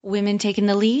Women Taking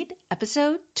the Lead,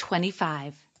 episode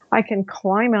 25. I can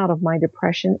climb out of my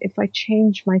depression if I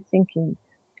change my thinking.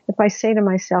 If I say to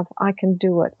myself, I can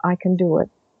do it, I can do it.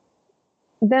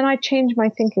 Then I change my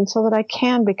thinking so that I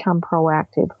can become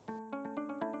proactive.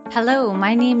 Hello,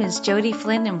 my name is Jody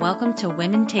Flynn and welcome to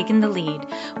Women Taking the Lead,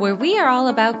 where we are all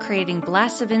about creating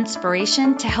blasts of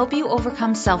inspiration to help you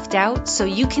overcome self-doubt so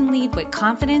you can lead with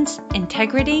confidence,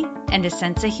 integrity, and a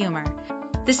sense of humor.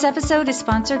 This episode is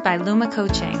sponsored by Luma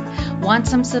Coaching. Want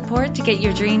some support to get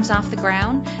your dreams off the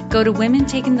ground? Go to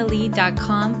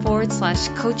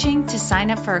womentakingthelead.com/coaching to sign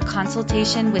up for a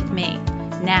consultation with me.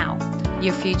 Now,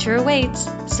 your future awaits,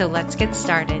 so let's get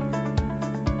started.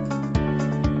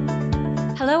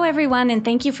 Hello, everyone, and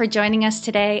thank you for joining us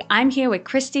today. I'm here with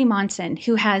Christy Monson,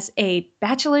 who has a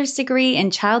bachelor's degree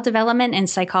in child development and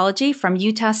psychology from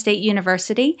Utah State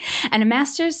University and a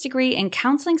master's degree in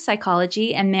counseling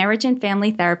psychology and marriage and family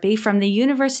therapy from the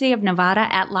University of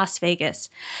Nevada at Las Vegas.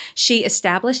 She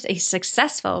established a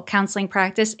successful counseling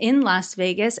practice in Las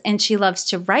Vegas, and she loves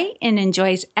to write and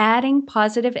enjoys adding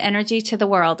positive energy to the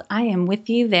world. I am with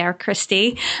you there,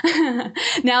 Christy.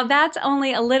 Now, that's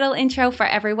only a little intro for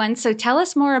everyone, so tell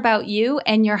us more about you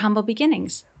and your humble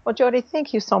beginnings. Well, Jody,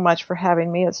 thank you so much for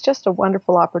having me. It's just a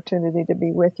wonderful opportunity to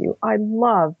be with you. I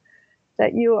love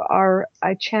that you are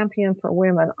a champion for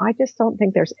women. I just don't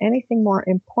think there's anything more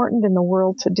important in the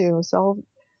world to do. So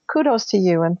kudos to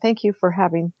you, and thank you for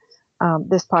having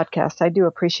this podcast. I do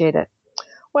appreciate it.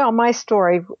 Well, my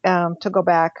story, to go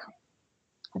back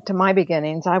to my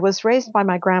beginnings, I was raised by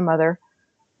my grandmother.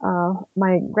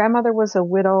 My grandmother was a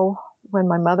widow when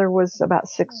my mother was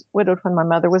widowed when my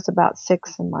mother was about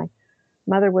 6, and my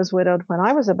mother was widowed when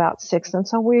I was about 6. And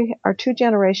so we are 2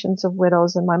 generations of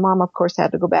widows, and my mom, of course,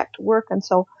 had to go back to work. And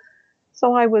so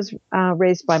I was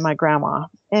raised by my grandma.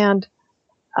 And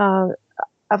of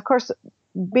course,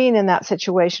 being in that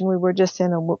situation, we were just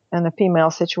in a female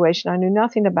situation. I knew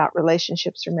nothing about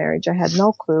relationships or marriage. I had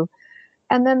no clue.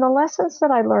 And then the lessons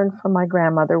that I learned from my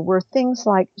grandmother were things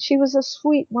like she was a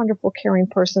sweet, wonderful, caring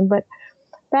person, but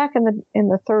back in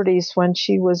the 30s when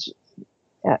she was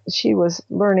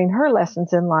learning her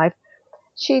lessons in life,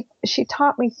 she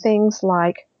taught me things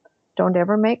like, don't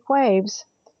ever make waves.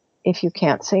 If you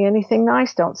can't say anything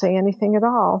nice, don't say anything at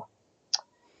all.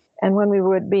 And when we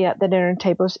would be at the dinner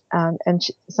table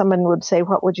someone would say,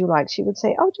 what would you like? She would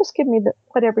say, oh, just give me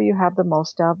whatever you have the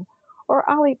most of, or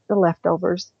I'll eat the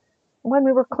leftovers. When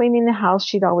we were cleaning the house,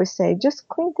 she'd always say, just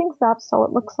clean things up so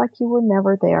it looks like you were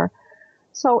never there.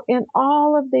 So in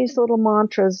all of these little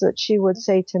mantras that she would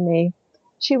say to me,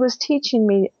 she was teaching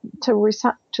me to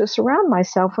surround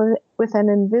myself with an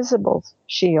invisible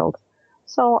shield.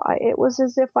 So it was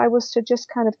as if I was to just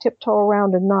kind of tiptoe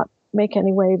around and not make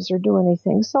any waves or do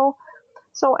anything. So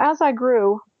as I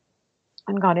grew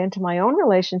and got into my own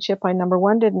relationship, I, number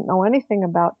one, didn't know anything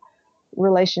about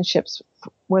relationships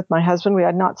with my husband. We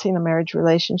had not seen a marriage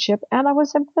relationship, and I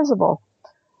was invisible.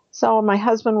 So my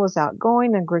husband was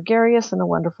outgoing and gregarious and a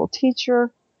wonderful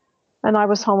teacher, and I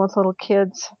was home with little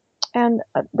kids. And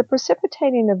the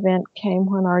precipitating event came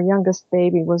when our youngest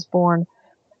baby was born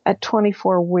at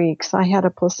 24 weeks. I had a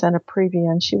placenta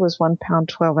previa, and she was 1 pound,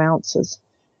 12 ounces.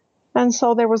 And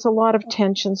so there was a lot of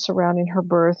tension surrounding her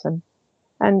birth,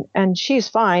 and she's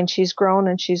fine. She's grown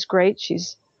and she's great.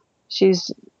 She's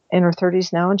in her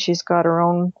 30s now, and she's got her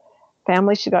own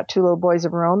family. She's got 2 little boys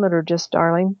of her own that are just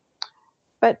darling.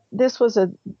 But this was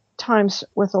a time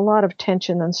with a lot of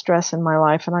tension and stress in my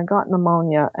life, and I got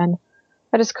pneumonia, and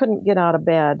I just couldn't get out of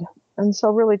bed. And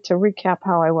so really, to recap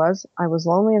how I was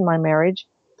lonely in my marriage.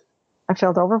 I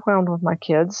felt overwhelmed with my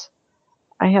kids.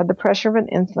 I had the pressure of an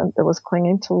infant that was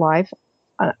clinging to life.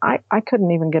 I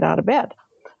couldn't even get out of bed.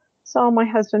 So my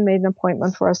husband made an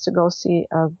appointment for us to go see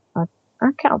a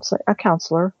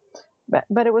counselor.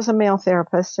 But it was a male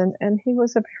therapist, and he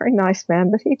was a very nice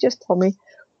man, but he just told me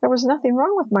there was nothing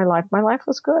wrong with my life. My life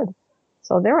was good.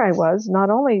 So there I was, not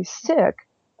only sick,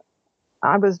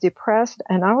 I was depressed,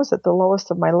 and I was at the lowest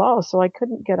of my lows. So I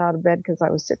couldn't get out of bed because I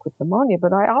was sick with pneumonia,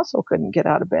 but I also couldn't get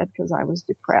out of bed because I was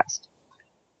depressed.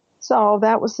 So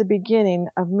that was the beginning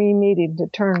of me needing to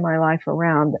turn my life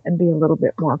around and be a little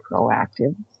bit more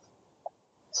proactive.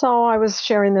 So I was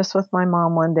sharing this with my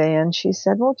mom one day, and she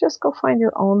said, well, just go find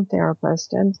your own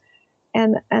therapist. And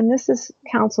this is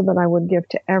counsel that I would give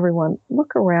to everyone.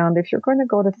 Look around. If you're going to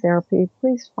go to therapy,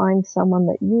 please find someone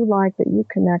that you like, that you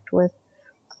connect with,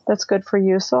 that's good for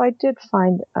you. So I did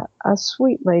find a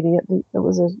sweet lady that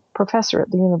was a professor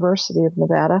at the University of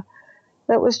Nevada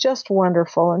that was just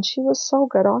wonderful. And she was so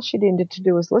good. All she needed to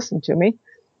do was listen to me.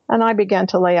 And I began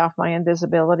to lay off my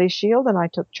invisibility shield, and I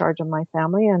took charge of my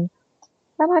family. And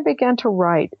then I began to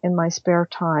write in my spare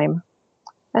time.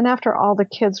 And after all the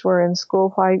kids were in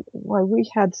school, why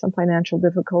we had some financial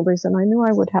difficulties, and I knew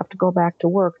I would have to go back to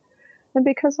work. And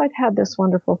because I'd had this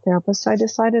wonderful therapist, I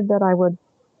decided that I would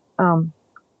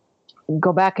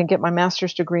go back and get my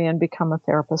master's degree and become a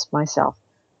therapist myself.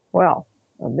 Well,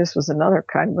 this was another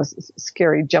kind of a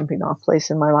scary jumping off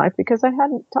place in my life because I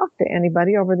hadn't talked to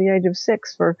anybody over the age of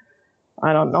 6 for,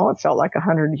 I don't know, it felt like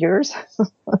 100 years.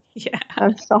 Yeah.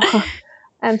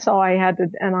 And so I had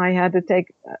to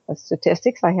take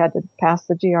statistics. I had to pass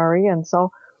the GRE. And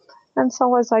so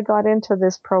as I got into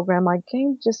this program, I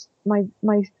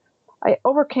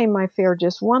overcame my fear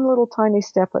just one little tiny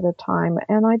step at a time.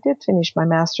 And I did finish my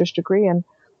master's degree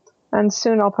and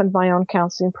soon opened my own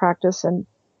counseling practice and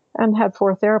had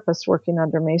 4 therapists working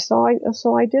under me. So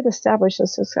I did establish a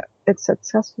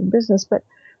successful business, but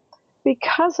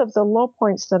because of the low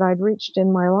points that I'd reached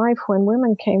in my life, when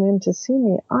women came in to see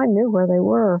me, I knew where they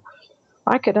were.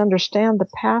 I could understand the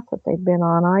path that they'd been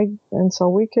on. And so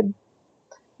we could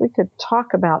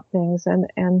talk about things.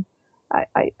 And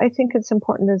I think it's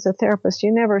important as a therapist.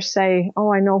 You never say,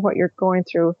 "Oh, I know what you're going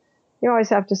through." You always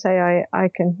have to say, I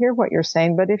can hear what you're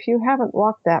saying. But if you haven't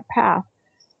walked that path,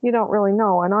 you don't really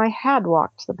know. And I had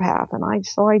walked the path, and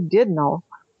so I did know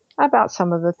about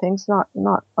some of the things, not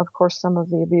of course some of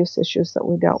the abuse issues that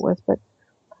we dealt with,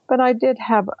 but I did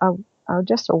have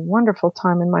just a wonderful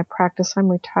time in my practice. I'm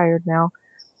retired now,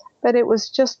 but it was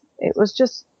just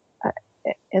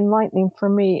enlightening for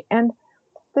me. And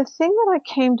the thing that I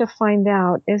came to find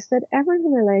out is that every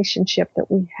relationship that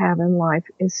we have in life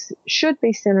should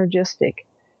be synergistic.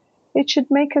 It should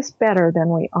make us better than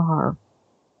we are.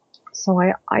 So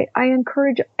I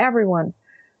encourage everyone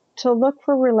to look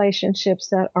for relationships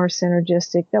that are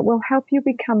synergistic, that will help you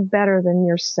become better than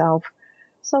yourself,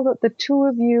 so that the two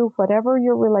of you, whatever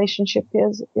your relationship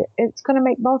is, it's going to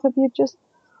make both of you just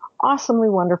awesomely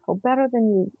wonderful, better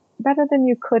than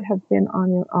you could have been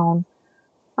on your own.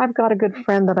 I've got a good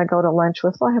friend that I go to lunch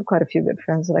with. Well, I have quite a few good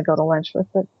friends that I go to lunch with,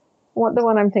 but the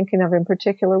one I'm thinking of in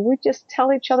particular, we just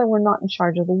tell each other we're not in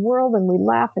charge of the world, and we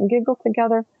laugh and giggle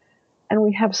together, and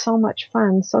we have so much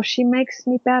fun. So she makes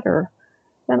me better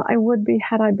than I would be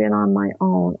had I been on my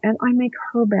own. And I make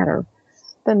her better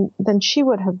than she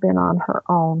would have been on her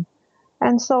own.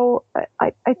 And so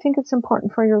I think it's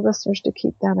important for your listeners to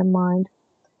keep that in mind.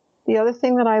 The other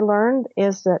thing that I learned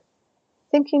is that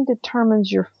thinking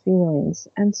determines your feelings.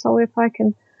 And so if I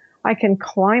can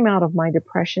climb out of my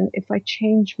depression if I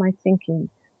change my thinking.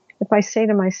 If I say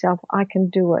to myself, I can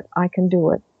do it,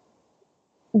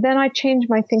 then I change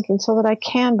my thinking so that I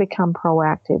can become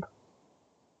proactive.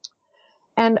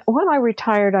 And when I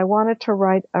retired, I wanted to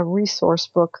write a resource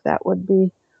book that would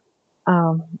be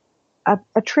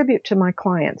a tribute to my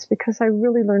clients, because I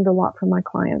really learned a lot from my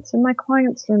clients, and my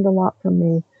clients learned a lot from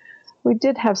me. We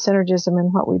did have synergism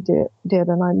in what we did,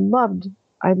 and I loved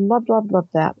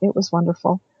that. It was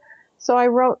wonderful. So I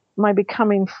wrote my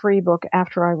Becoming Free book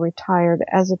after I retired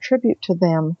as a tribute to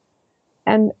them,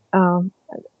 and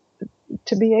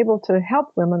to be able to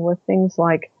help women with things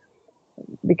like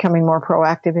becoming more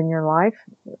proactive in your life,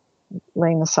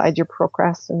 laying aside your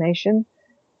procrastination,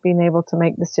 being able to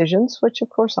make decisions, which of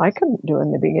course I couldn't do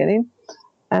in the beginning.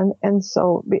 And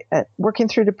so working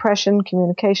through depression,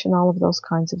 communication, all of those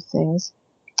kinds of things.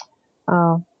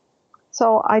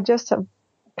 So I just have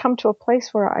come to a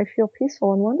place where I feel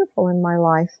peaceful and wonderful in my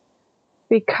life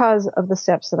because of the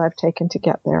steps that I've taken to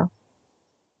get there.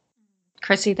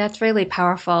 Chrissy, that's really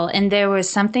powerful. And there was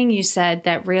something you said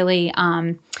that really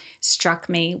struck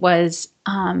me was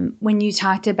when you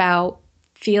talked about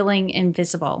feeling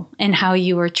invisible and how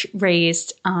you were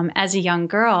raised as a young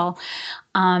girl.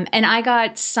 And I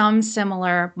got some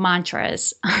similar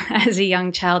mantras as a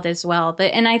young child as well.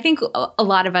 And I think a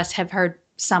lot of us have heard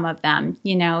some of them,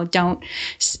 if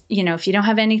you don't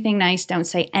have anything nice, don't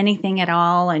say anything at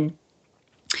all. And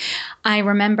I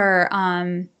remember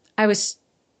I was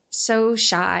so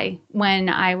shy when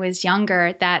I was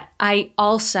younger that I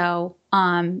also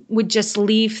would just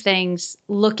leave things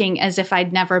looking as if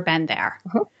I'd never been there.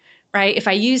 Uh-huh. Right? If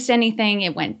I used anything,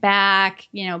 it went back,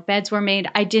 beds were made.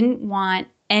 I didn't want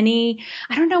I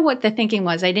don't know what the thinking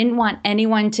was. I didn't want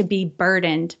anyone to be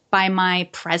burdened by my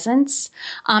presence.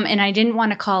 And I didn't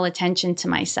want to call attention to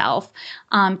myself,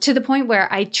 to the point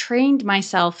where I trained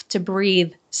myself to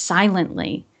breathe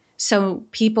silently so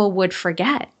people would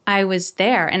forget I was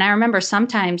there. And I remember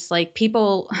sometimes like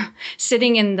people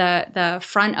sitting in the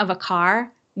front of a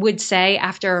car would say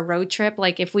after a road trip,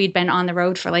 like if we'd been on the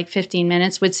road for like 15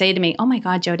 minutes, would say to me, "Oh my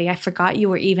God, Jody, I forgot you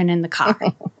were even in the car."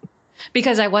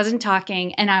 because I wasn't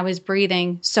talking and I was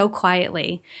breathing so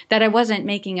quietly that I wasn't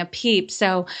making a peep.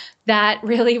 So that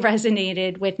really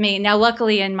resonated with me. Now,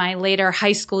 luckily, in my later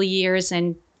high school years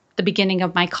and the beginning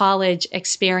of my college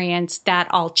experience, that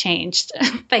all changed.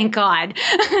 Thank God.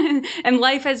 And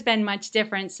life has been much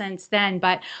different since then.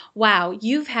 But wow,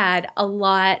 you've had a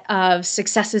lot of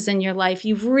successes in your life.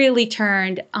 You've really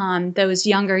turned those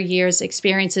younger years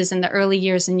experiences and the early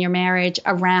years in your marriage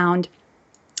around.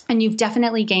 And you've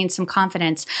definitely gained some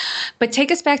confidence. But take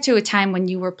us back to a time when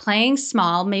you were playing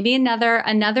small, maybe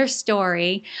another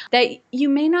story that you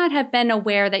may not have been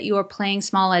aware that you were playing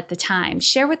small at the time.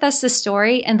 Share with us the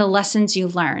story and the lessons you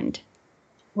learned.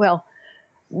 Well,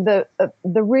 the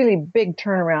really big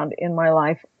turnaround in my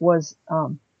life was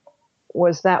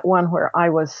that one where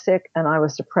I was sick and I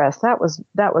was depressed. That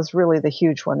was really the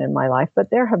huge one in my life.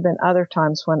 But there have been other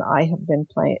times when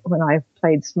I've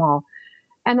played small.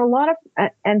 And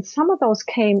and some of those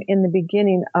came in the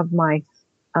beginning of my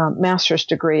master's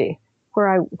degree, where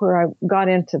I got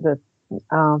into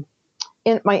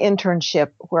in my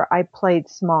internship, where I played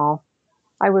small.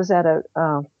 I was at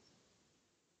a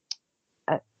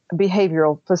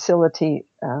behavioral facility,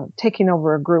 taking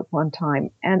over a group one time,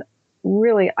 and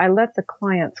really I let the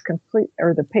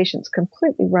patients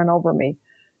completely run over me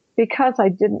because I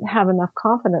didn't have enough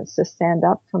confidence to stand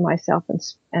up for myself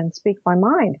and speak my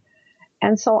mind.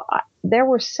 And so there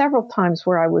were several times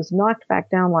where I was knocked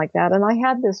back down like that. And I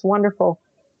had this wonderful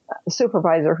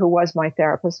supervisor who was my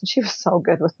therapist, and she was so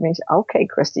good with me. She said, "Okay,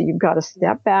 Christy, you've got to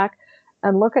step back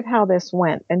and look at how this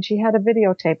went." And she had a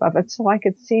videotape of it so I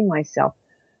could see myself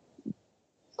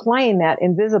playing that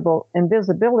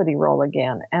invisibility role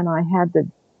again. And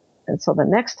so the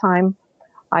next time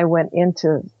I went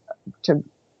to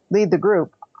lead the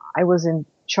group, I was in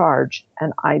charge,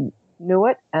 and I knew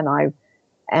it, and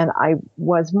I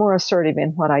was more assertive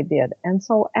in what I did. And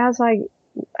so as I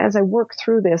worked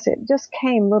through this, it just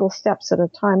came little steps at a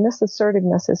time. This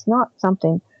assertiveness is not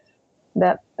something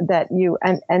that you,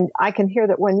 and I can hear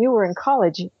that when you were in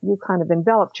college, you kind of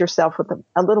enveloped yourself with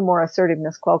a little more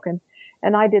assertiveness cloak.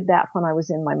 And I did that when I was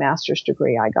in my master's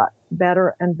degree. I got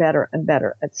better and better and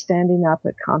better at standing up,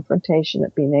 at confrontation,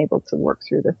 at being able to work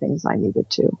through the things I needed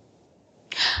to.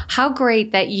 How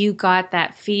great that you got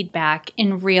that feedback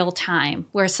in real time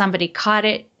where somebody caught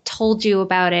it, told you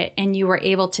about it, and you were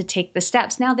able to take the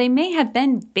steps. Now, they may have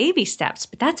been baby steps,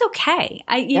 but that's okay.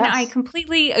 I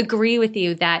completely agree with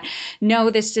you that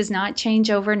no, this does not change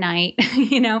overnight.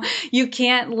 You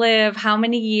can't live how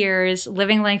many years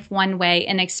living life one way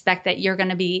and expect that you're going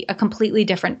to be a completely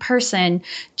different person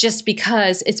just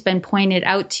because it's been pointed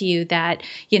out to you that,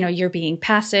 you're being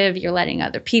passive, you're letting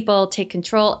other people take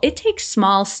control. It takes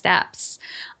small steps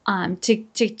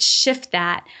to shift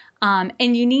that.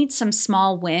 And you need some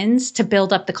small wins to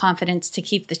build up the confidence to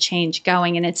keep the change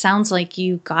going. And it sounds like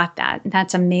you got that.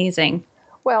 That's amazing.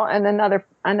 Well, and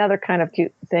another kind of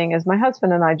cute thing is my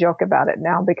husband and I joke about it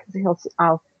now because he'll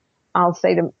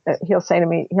say to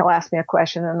me, he'll ask me a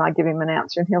question and I give him an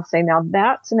answer, and he'll say, "Now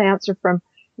that's an answer from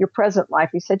your present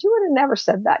life." He said, "You would have never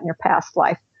said that in your past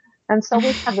life." And so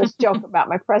we have this joke about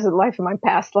my present life and my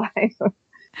past life.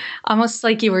 Almost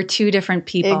like you were two different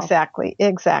people.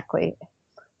 Exactly.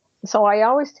 So I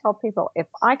always tell people, if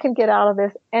I can get out of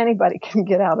this, anybody can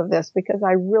get out of this, because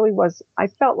I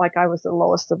felt like I was the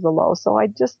lowest of the low. So I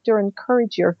just do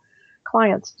encourage your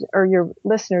clients or your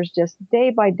listeners, just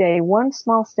day by day, one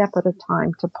small step at a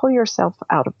time, to pull yourself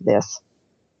out of this.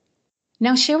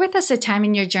 Now, share with us a time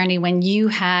in your journey when you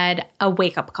had a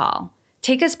wake-up call.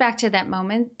 Take us back to that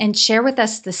moment and share with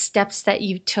us the steps that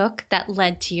you took that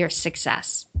led to your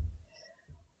success.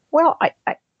 Well,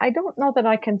 I don't know that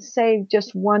I can say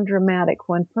just one dramatic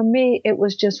one. For me, it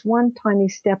was just one tiny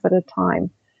step at a time.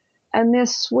 And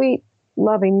this sweet,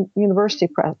 loving university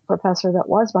professor that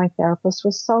was my therapist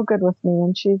was so good with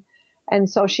me. And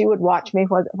so she would watch me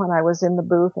when I was in the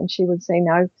booth, and she would say,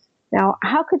 now,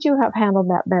 how could you have handled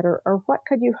that better? Or what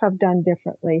could you have done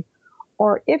differently?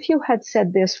 Or if you had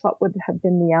said this, what would have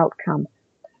been the outcome?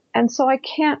 And so I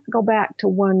can't go back to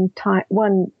one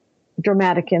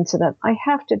dramatic incident. I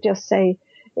have to just say,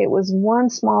 it was one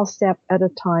small step at a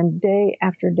time, day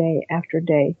after day after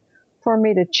day, for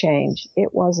me to change.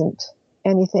 It wasn't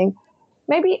anything.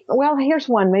 Here's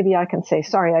one. Maybe I can say,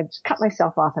 sorry, I just cut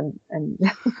myself off and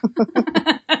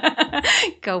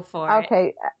Go for it.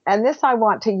 Okay. And this I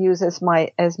want to use as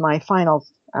my final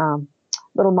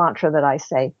little mantra that I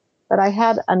say. But I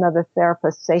had another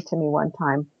therapist say to me one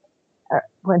time,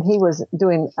 when he was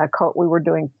doing we were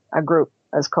doing a group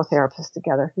as co-therapists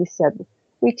together. He said,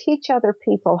 "We teach other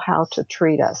people how to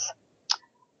treat us."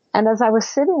 And as I was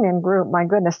sitting in group, my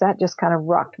goodness, that just kind of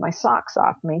rocked my socks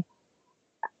off me.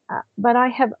 but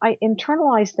I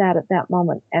internalized that at that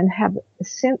moment and have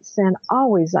since then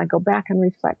always I go back and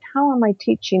reflect, how am I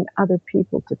teaching other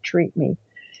people to treat me?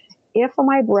 If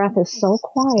my breath is so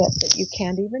quiet that you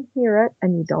can't even hear it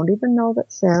and you don't even know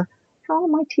that's there, how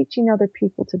am I teaching other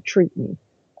people to treat me?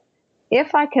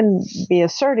 If I can be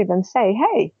assertive and say,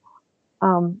 hey,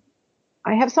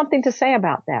 I have something to say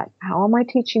about that. How am I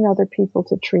teaching other people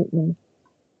to treat me?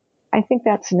 I think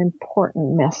that's an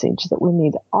important message that we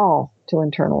need all to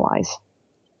internalize.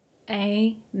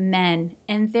 Amen.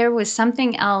 And there was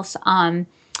something else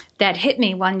that hit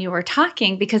me when you were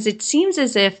talking, because it seems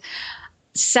as if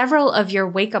several of your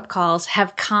wake-up calls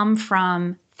have come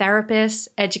from therapists,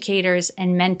 educators,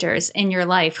 and mentors in your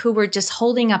life who were just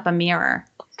holding up a mirror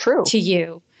to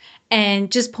you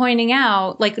and just pointing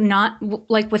out, not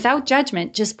without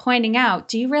judgment, just pointing out,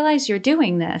 do you realize you're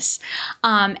doing this?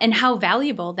 And how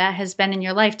valuable that has been in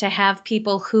your life to have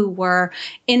people who were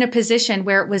in a position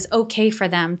where it was okay for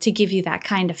them to give you that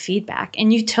kind of feedback,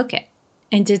 and you took it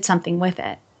and did something with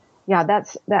it. Yeah,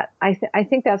 I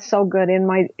think that's so good. In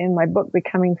my book,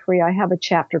 Becoming Free, I have a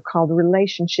chapter called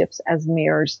Relationships as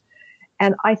Mirrors.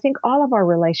 And I think all of our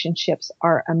relationships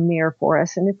are a mirror for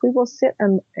us. And if we will sit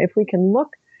and if we can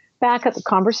look back at the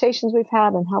conversations we've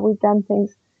had and how we've done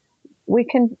things, we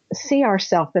can see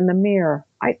ourselves in the mirror.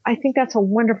 I think that's a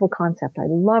wonderful concept. I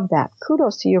love that.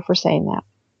 Kudos to you for saying that.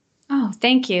 Oh,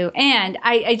 thank you. And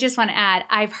I just want to add,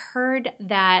 I've heard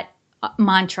that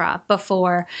mantra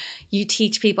before. You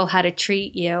teach people how to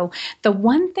treat you. The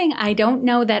one thing I don't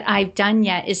know that I've done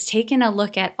yet is taken a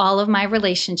look at all of my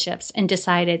relationships and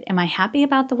decided, am I happy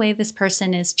about the way this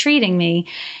person is treating me?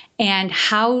 And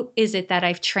how is it that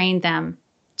I've trained them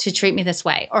to treat me this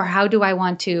way? Or how do I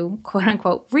want to, quote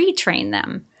unquote, retrain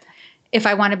them if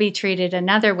I want to be treated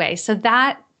another way? So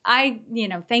that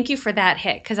thank you for that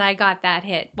hit, because I got that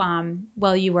hit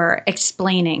while you were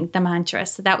explaining the mantra.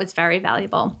 So that was very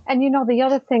valuable. And the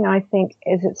other thing I think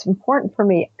is it's important for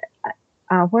me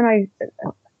when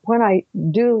I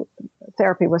do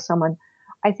therapy with someone,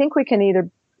 I think we can either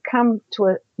come to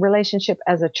a relationship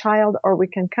as a child or we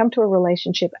can come to a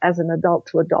relationship as an adult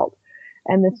to adult.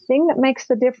 And the thing that makes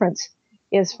the difference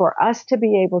is for us to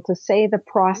be able to say the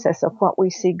process of what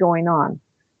we see going on.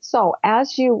 So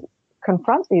as you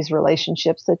confront these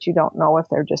relationships that you don't know if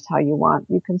they're just how you want,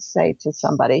 you can say to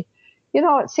somebody,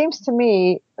 it seems to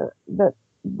me that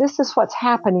this is what's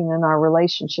happening in our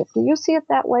relationship. Do you see it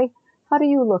that way? How do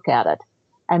you look at it?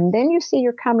 And then you see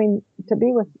you're coming to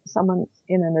be with someone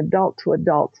in an adult to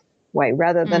adult way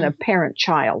rather than a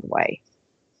parent-child way.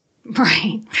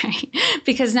 Right.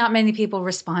 Because not many people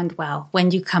respond well when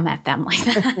you come at them like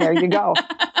that. There you go.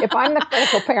 If I'm the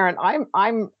critical parent,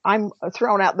 I'm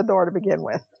thrown out the door to begin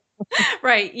with.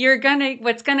 Right.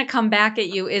 What's gonna come back at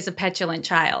you is a petulant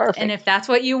child. Perfect. And if that's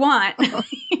what you want,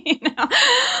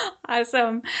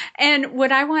 Awesome. And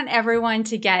what I want everyone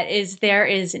to get is there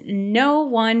is no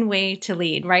one way to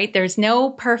lead, right? There's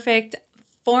no perfect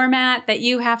format that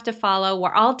you have to follow.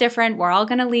 We're all different. We're all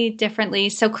going to lead differently.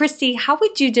 So Christy, how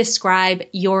would you describe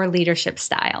your leadership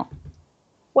style?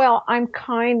 Well, I'm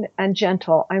kind and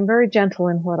gentle. I'm very gentle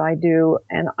in what I do,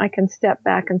 and I can step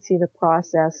back and see the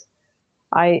process.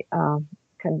 I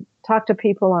can talk to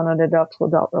people on an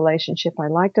adult-to-adult relationship. I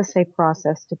like to say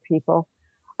process to people.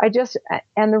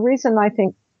 And the reason I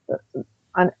think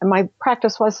my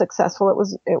practice was successful, it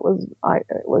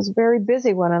was a very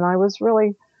busy one, and I was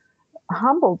really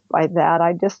humbled by that.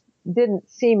 I just didn't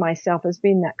see myself as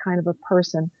being that kind of a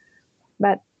person,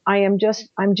 but I'm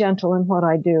gentle in what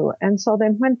I do. And so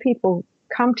then when people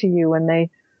come to you and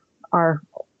they are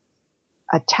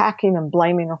attacking and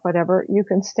blaming or whatever, you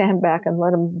can stand back and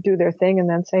let them do their thing and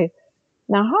then say,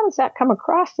 now, how does that come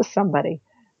across to somebody?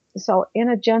 So in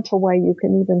a gentle way, you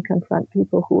can even confront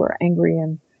people who are angry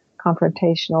and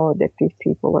confrontational, addictive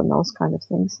people and those kind of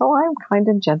things. So I'm kind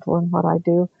and gentle in what I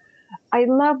do. I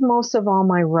love most of all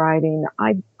my writing.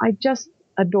 I just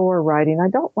adore writing. I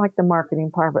don't like the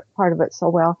marketing part of it so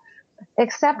well,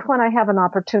 except when I have an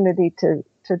opportunity to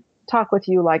talk with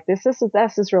you like this.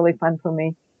 This is really fun for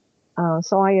me.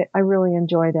 So I really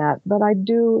enjoy that. But I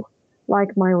do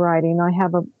like my writing. I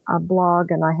have a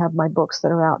blog and I have my books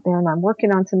that are out there, and I'm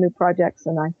working on some new projects,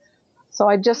 so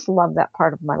I just love that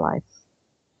part of my life.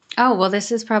 Oh, well,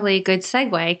 this is probably a good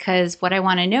segue, because what I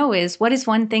want to know is, what is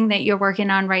one thing that you're working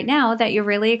on right now that you're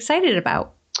really excited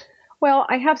about? Well,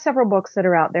 I have several books that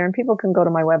are out there, and people can go to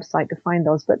my website to find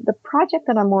those. But the project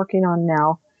that I'm working on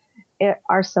now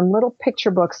are some little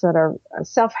picture books that are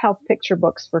self-help picture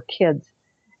books for kids.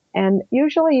 And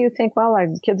usually you think, well,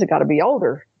 kids have got to be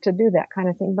older to do that kind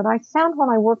of thing. But I found when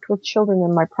I worked with children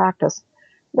in my practice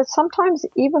that sometimes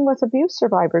even with abuse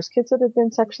survivors, kids that have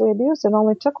been sexually abused, it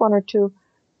only took 1 or 2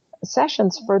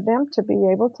 sessions for them to be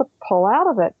able to pull out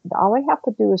of it. All they have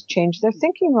to do is change their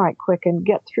thinking right quick and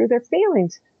get through their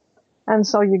feelings. And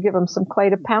so you give them some clay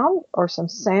to pound or some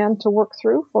sand to work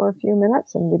through for a few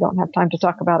minutes. And we don't have time to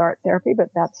talk about art therapy,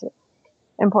 but that's an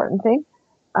important thing.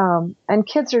 And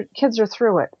kids are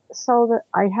through it. So that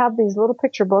I have these little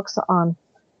picture books on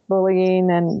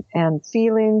bullying and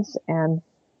feelings and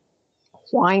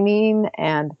whining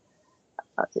and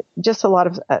just a lot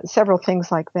of several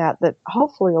things like that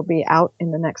hopefully will be out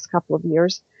in the next couple of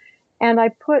years. And I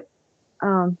put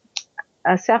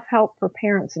a self-help for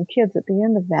parents and kids at the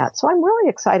end of that. So I'm really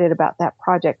excited about that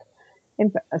project.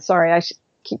 Sorry, I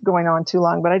keep going on too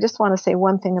long, but I just want to say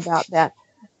one thing about that.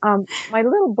 My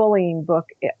little bullying book,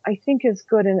 I think, is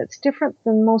good, and it's different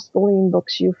than most bullying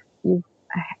books you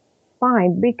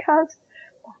find because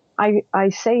I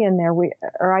say in there,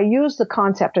 I use the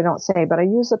concept, I don't say, but I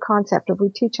use the concept of we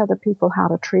teach other people how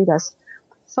to treat us.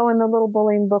 So in the little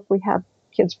bullying book, we have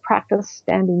kids practice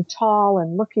standing tall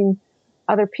and looking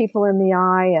other people in the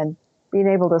eye and being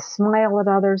able to smile at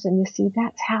others. And you see,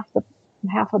 that's half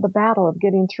of the battle of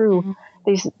getting through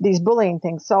these bullying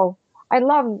things. So I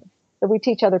love that we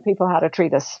teach other people how to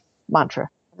treat us mantra.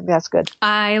 I think that's good.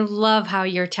 I love how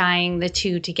you're tying the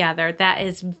two together. That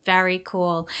is very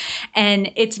cool.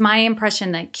 And it's my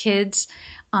impression that kids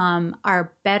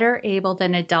are better able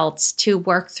than adults to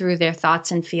work through their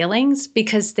thoughts and feelings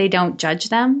because they don't judge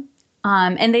them.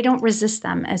 And they don't resist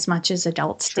them as much as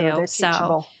adults do. They're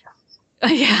teachable.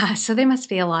 Yeah, so they must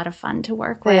be a lot of fun to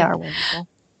work with. They are wonderful.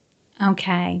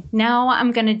 Okay, now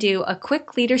I'm going to do a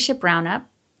quick leadership roundup.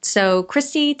 So,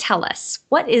 Christy, tell us,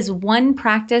 what is one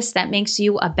practice that makes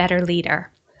you a better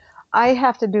leader? I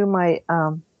have to do my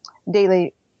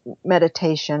daily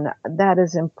meditation. That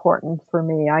is important for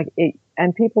me.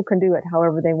 And people can do it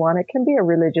however they want. It can be a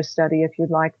religious study if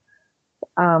you'd like.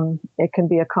 It can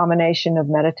be a combination of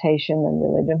meditation and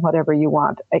religion, whatever you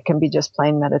want. It can be just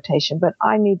plain meditation. But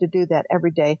I need to do that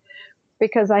every day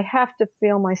because I have to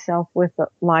fill myself with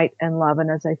light and love.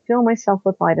 And as I fill myself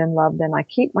with light and love, then I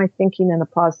keep my thinking in a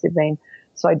positive vein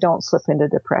so I don't slip into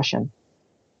depression.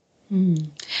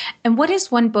 And what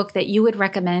is one book that you would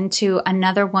recommend to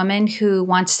another woman who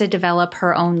wants to develop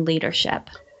her own leadership?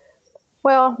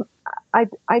 Well,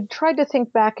 I tried to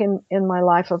think back in my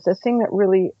life of the thing that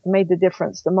really made the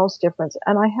difference, the most difference.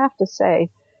 And I have to say,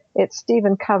 it's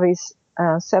Stephen Covey's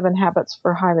 7 Habits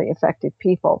for Highly Effective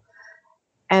People.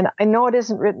 And I know it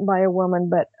isn't written by a woman,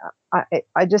 but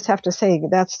I just have to say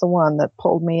that's the one that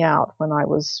pulled me out when I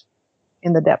was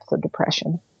in the depth of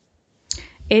depression.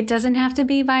 It doesn't have to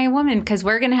be by a woman because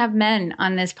we're going to have men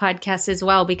on this podcast as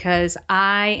well because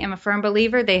I am a firm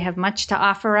believer they have much to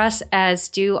offer us as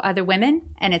do other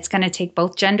women, and it's going to take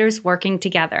both genders working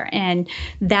together. And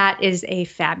that is a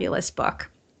fabulous book.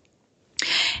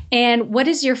 And what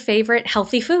is your favorite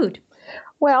healthy food?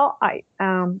 Well,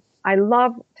 I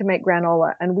love to make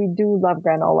granola, and we do love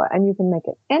granola, and you can make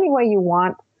it any way you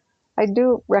want. I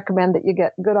do recommend that you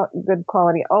get good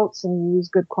quality oats and you use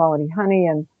good quality honey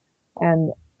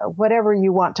and whatever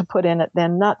you want to put in it,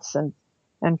 then nuts and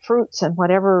fruits and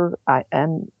whatever. I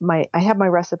have my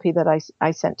recipe that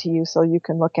I sent to you so you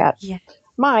can look at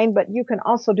mine, but you can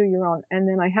also do your own. And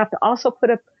then I have to also put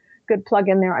a good plug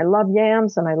in there. I love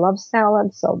yams and I love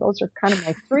salad. So those are kind of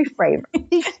my three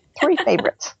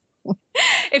favorites.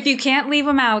 If you can't leave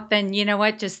them out, then you know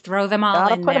what? Just throw them all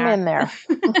Gotta in put there. them in there.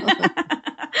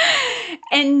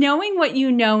 And knowing what you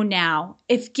know now,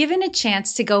 if given a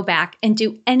chance to go back and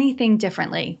do anything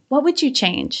differently, what would you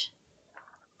change?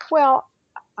 Well,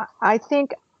 I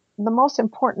think the most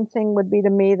important thing would be to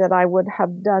me that I would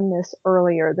have done this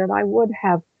earlier, that I would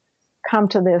have come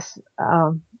to this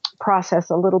process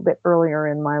a little bit earlier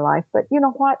in my life. But you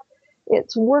know what?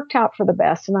 It's worked out for the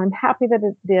best, and I'm happy that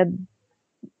it did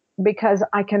because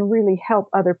I can really help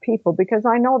other people because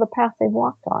I know the path they've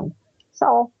walked on.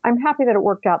 So I'm happy that it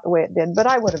worked out the way it did, but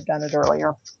I would have done it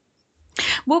earlier.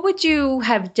 What would you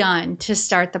have done to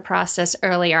start the process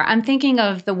earlier? I'm thinking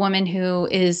of the woman who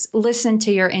is listened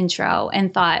to your intro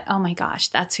and thought, oh my gosh,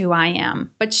 that's who I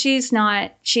am. But she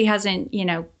hasn't,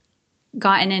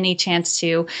 gotten any chance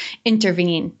to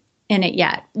intervene in it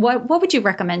yet. What would you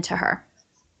recommend to her?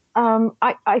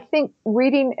 I think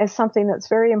reading is something that's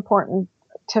very important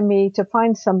to me, to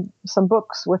find some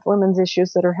books with women's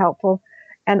issues that are helpful.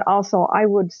 And also, I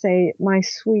would say my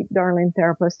sweet, darling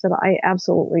therapist that I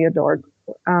absolutely adored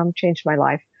changed my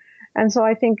life. And so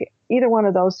I think either one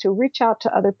of those two, reach out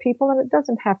to other people. And it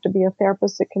doesn't have to be a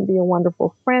therapist. It can be a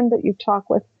wonderful friend that you talk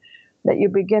with, that you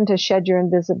begin to shed your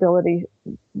invisibility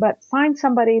but find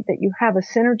somebody that you have a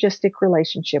synergistic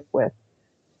relationship with,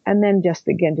 and then just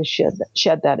begin to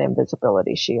shed that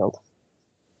invisibility shield.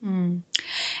 Mm.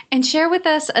 And share with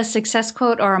us a success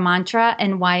quote or a mantra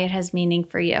and why it has meaning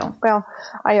for you. Well,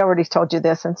 I already told you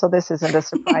this, and so this isn't a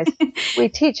surprise. We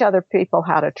teach other people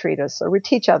how to treat us, or we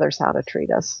teach others how to treat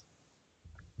us.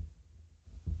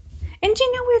 And do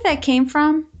you know where that came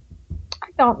from? I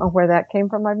don't know where that came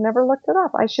from. I've never looked it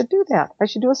up. I should do that. I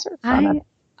should do a search on it.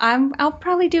 I'll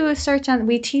probably do a search on.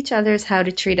 We teach others how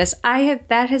to treat us.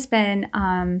 That has been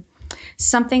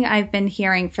something I've been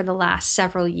hearing for the last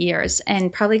several years,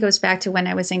 and probably goes back to when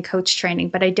I was in coach training.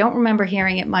 But I don't remember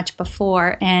hearing it much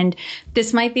before. And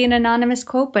this might be an anonymous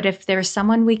quote, but if there's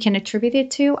someone we can attribute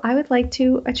it to, I would like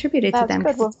to attribute it to them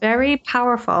because it's very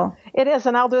powerful. It is,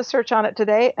 and I'll do a search on it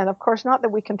today. And of course, not that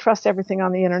we can trust everything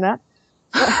on the internet.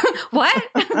 What?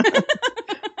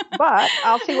 But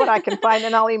I'll see what I can find,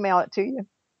 and I'll email it to you.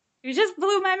 You just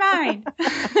blew my mind.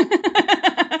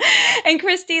 And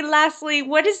Christy, lastly,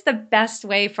 what is the best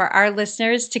way for our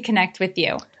listeners to connect with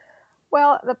you?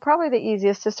 Well, probably the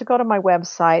easiest is to go to my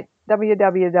website,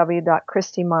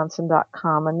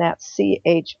 www.christymonson.com, and that's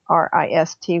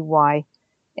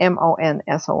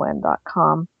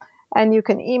CHRISTYMONSON.com. And you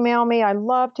can email me. I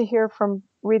love to hear from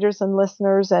readers and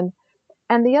listeners. And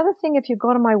the other thing, if you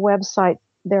go to my website,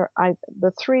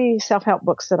 the 3 self-help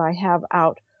books that I have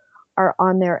out are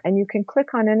on there, and you can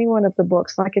click on any one of the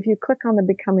books. Like if you click on the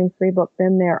Becoming Free book,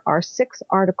 then there are 6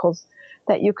 articles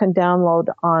that you can download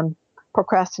on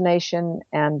procrastination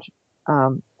and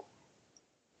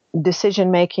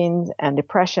decision making and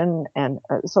depression, and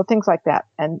so things like that.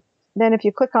 And then if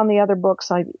you click on the other books,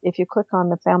 if you click on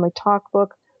the Family Talk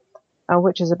book,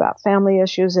 which is about family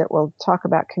issues, it will talk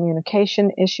about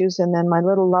communication issues. And then my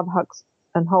Little Love, Hugs,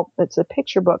 and Hope, it's a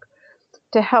picture book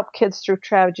to help kids through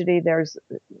tragedy. There's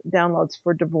downloads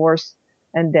for divorce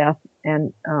and death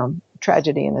and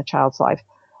tragedy in a child's life.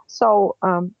 So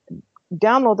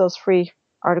download those free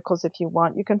articles if you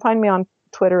want. You can find me on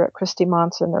Twitter at Christy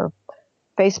Monson or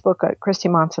Facebook at Christy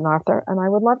Monson Author, and I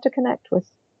would love to connect with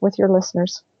your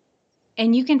listeners.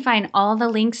 And you can find all the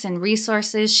links and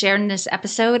resources shared in this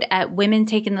episode at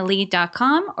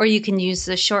womentakingthelead.com, or you can use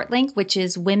the short link, which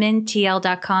is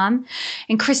womentl.com.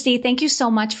 And Christy, thank you so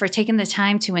much for taking the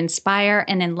time to inspire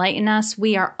and enlighten us.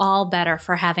 We are all better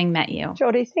for having met you.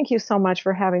 Jody, thank you so much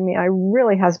for having me. It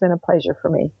really has been a pleasure for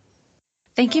me.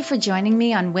 Thank you for joining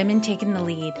me on Women Taking the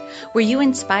Lead. Were you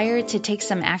inspired to take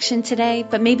some action today,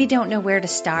 but maybe don't know where to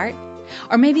start?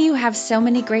 Or maybe you have so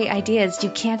many great ideas you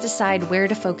can't decide where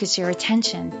to focus your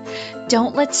attention.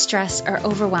 Don't let stress or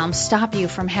overwhelm stop you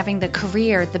from having the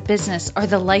career, the business, or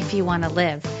the life you want to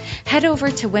live. Head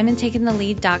over to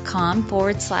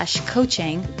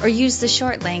womentakingthelead.com/coaching or use the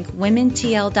short link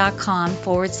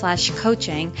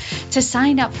womentl.com/coaching to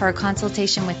sign up for a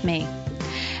consultation with me.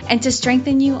 And to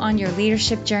strengthen you on your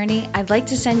leadership journey, I'd like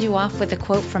to send you off with a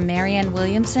quote from Marianne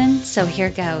Williamson, so here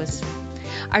goes.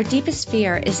 Our deepest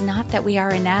fear is not that we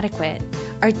are inadequate.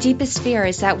 Our deepest fear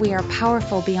is that we are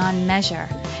powerful beyond measure.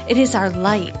 It is our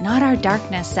light, not our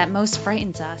darkness, that most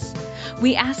frightens us.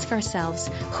 We ask ourselves,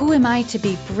 who am I to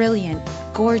be brilliant,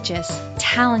 gorgeous,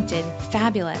 talented,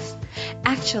 fabulous?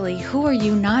 Actually, who are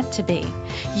you not to be?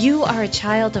 You are a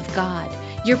child of God.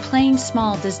 Your playing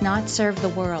small does not serve the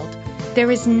world. There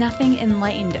is nothing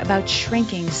enlightened about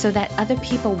shrinking so that other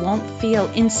people won't feel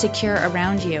insecure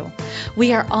around you.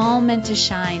 We are all meant to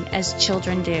shine as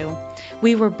children do.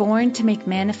 We were born to make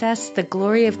manifest the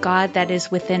glory of God that is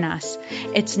within us.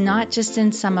 It's not just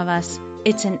in some of us,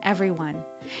 it's in everyone.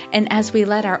 And as we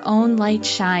let our own light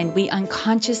shine, we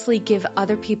unconsciously give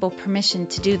other people permission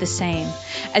to do the same.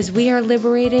 As we are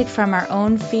liberated from our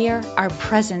own fear, our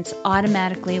presence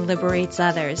automatically liberates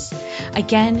others.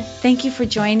 Again, thank you for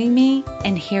joining me,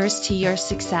 and here's to your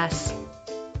success.